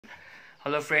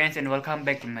Hello friends and welcome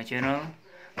back to my channel.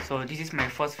 So this is my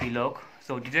first vlog.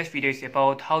 So today's video is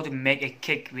about how to make a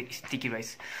cake with sticky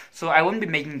rice. So I won't be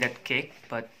making that cake,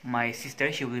 but my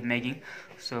sister, she will be making.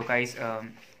 So guys,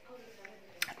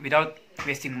 without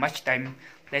wasting much time,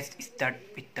 let's start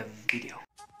with the video.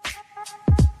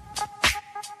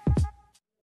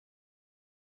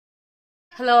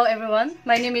 Hello everyone,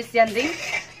 my name is Yanting.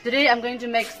 Today I'm going to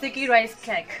make sticky rice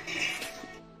cake.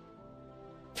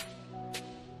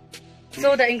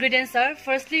 So the ingredients are,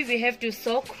 firstly we have to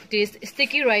soak this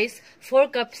sticky rice, 4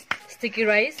 cups sticky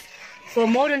rice for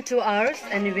more than 2 hours,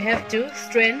 and we have to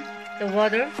strain the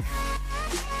water.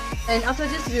 And after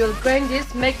this we will grind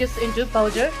this, make this into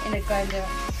powder in a grinder.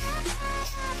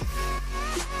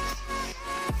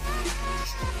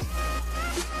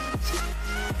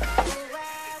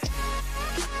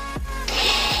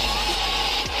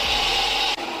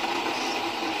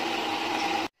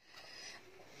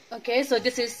 Okay, so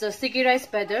this is the sticky rice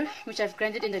batter which I've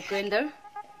grinded in the grinder.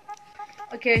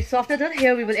 Okay, so after that,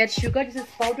 here we will add sugar. This is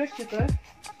powdered sugar.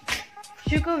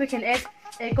 Sugar we can add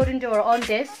according to our own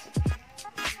taste.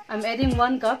 I'm adding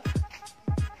 1 cup,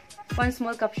 1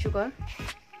 small cup sugar,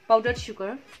 powdered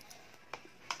sugar.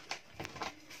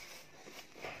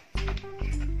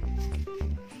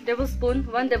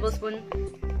 Tablespoon, 1 tablespoon.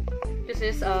 This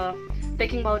is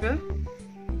baking powder.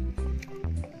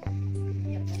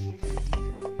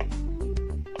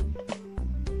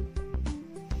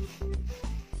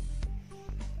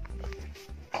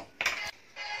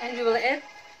 And we will add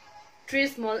 3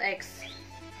 small eggs.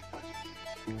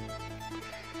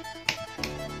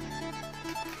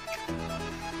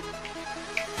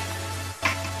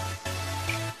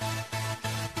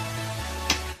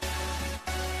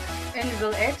 And we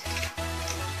will add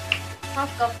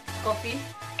half cup coffee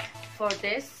for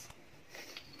this.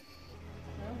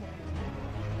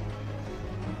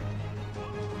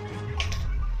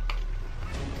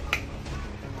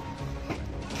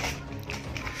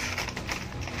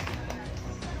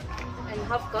 And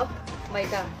half cup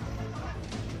maida.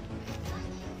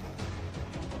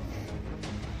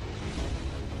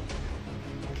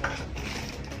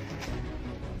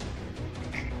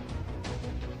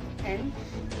 And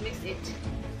mix it.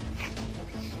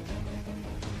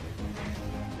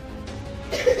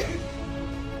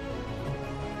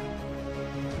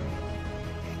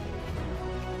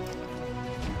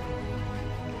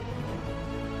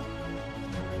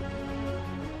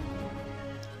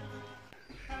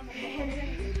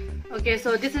 Okay,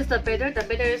 so this is the batter. The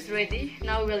batter is ready.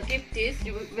 Now we'll keep this.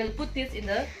 We'll put this in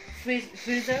the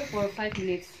freezer for 5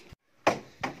 minutes.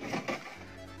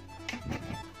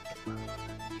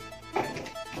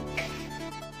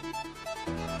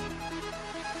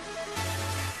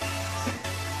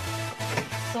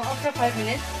 So after 5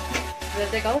 minutes, we'll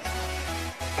take out.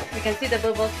 We can see the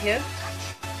bubbles here.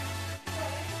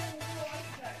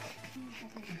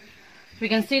 We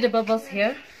can see the bubbles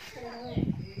here.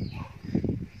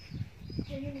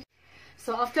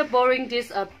 So after pouring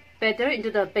this batter into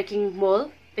the baking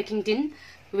mold, baking tin,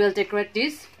 we will decorate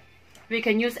this. We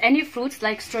can use any fruits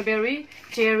like strawberry,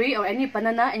 cherry, or any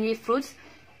banana, any fruits.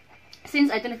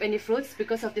 Since I don't have any fruits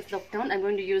because of this lockdown, I'm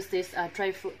going to use this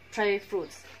dry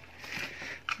fruits.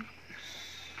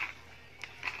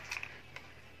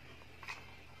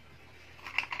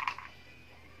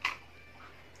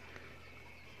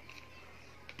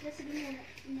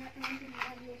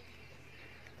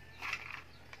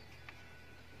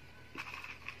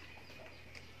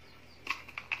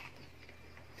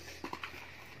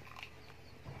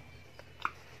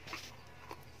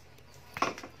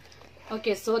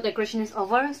 Okay, so decoration is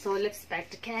over, so let's bake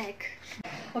the cake.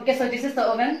 Okay, so this is the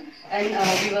oven, and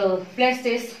we will place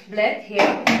this blade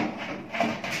here,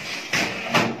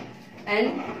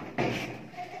 and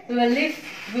we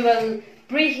will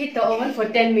preheat the oven for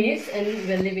 10 minutes, and we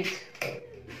will leave it.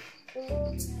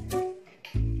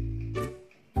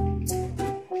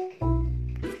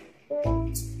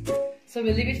 So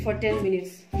we'll leave it for 10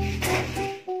 minutes.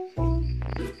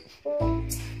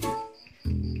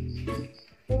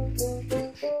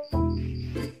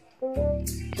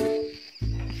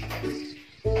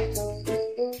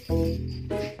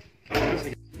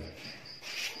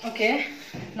 Okay,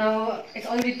 now it's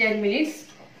only 10 minutes.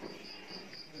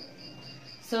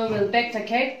 So we'll bake the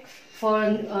cake for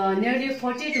nearly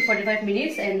 40 to 45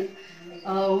 minutes, and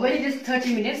when it is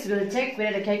 30 minutes, we'll check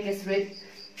whether the cake is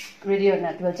ready or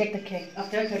not. We'll check the cake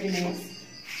after 30 minutes.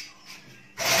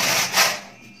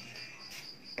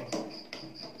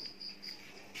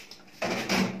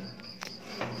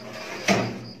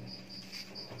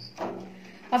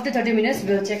 After 30 minutes,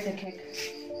 we'll check the cake.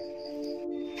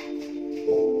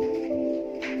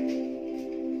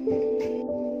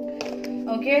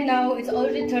 Okay, now it's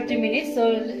already 30 minutes,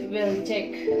 so we'll check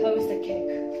how is the cake.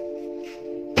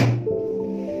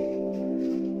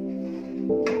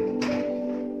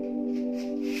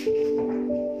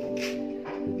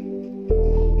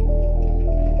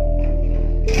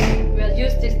 We'll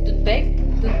use this toothpick.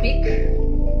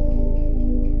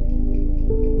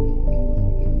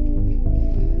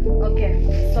 Okay,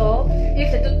 so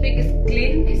if the toothpick is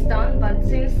clean, it's done, but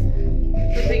since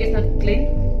toothpick is not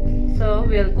clean, so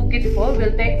we'll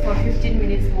bake for 15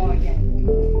 minutes more again.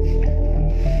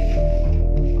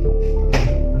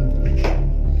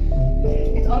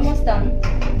 It's almost done.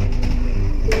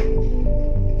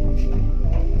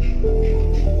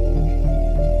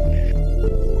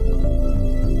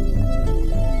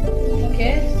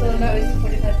 Okay, so now it's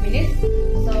 45 minutes.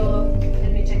 So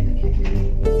let me check the cake.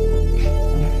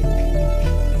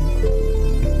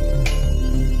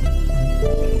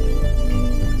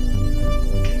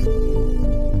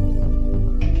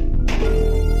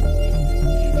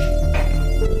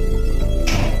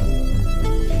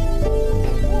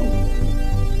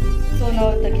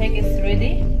 The cake is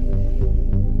ready.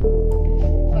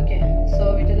 Okay,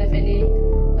 so we don't have any,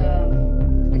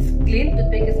 it's clean, the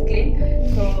bake is clean,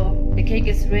 so the cake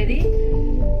is ready.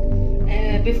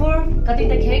 Before cutting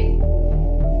the cake,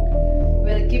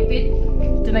 we'll keep it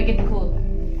to make it cool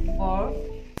for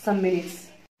some minutes.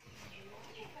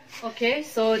 Okay,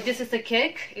 so this is the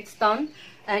cake, it's done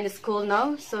and it's cool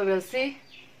now, so we'll see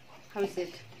how is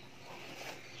it.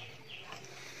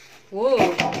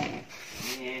 Whoa!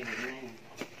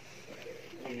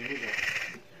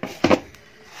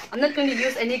 I'm not going to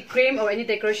use any cream or any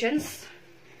decorations.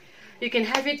 You can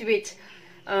have it with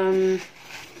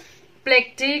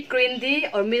black tea, green tea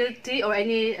or milk tea or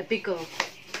any pickle.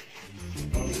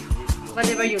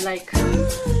 Whatever you like.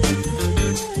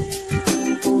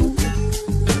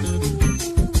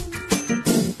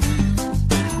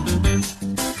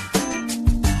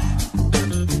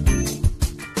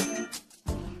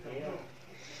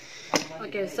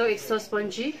 Okay, so it's so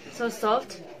spongy, so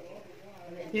soft.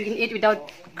 You can eat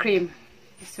without cream.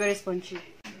 It's very spongy.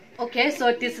 Okay,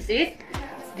 so this is it.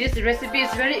 This recipe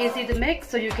is very easy to make,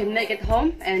 so you can make it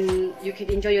home and you can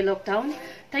enjoy your lockdown.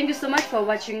 Thank you so much for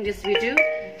watching this video.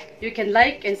 You can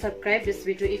like and subscribe this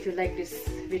video if you like this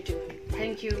video.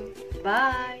 Thank you.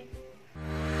 Bye.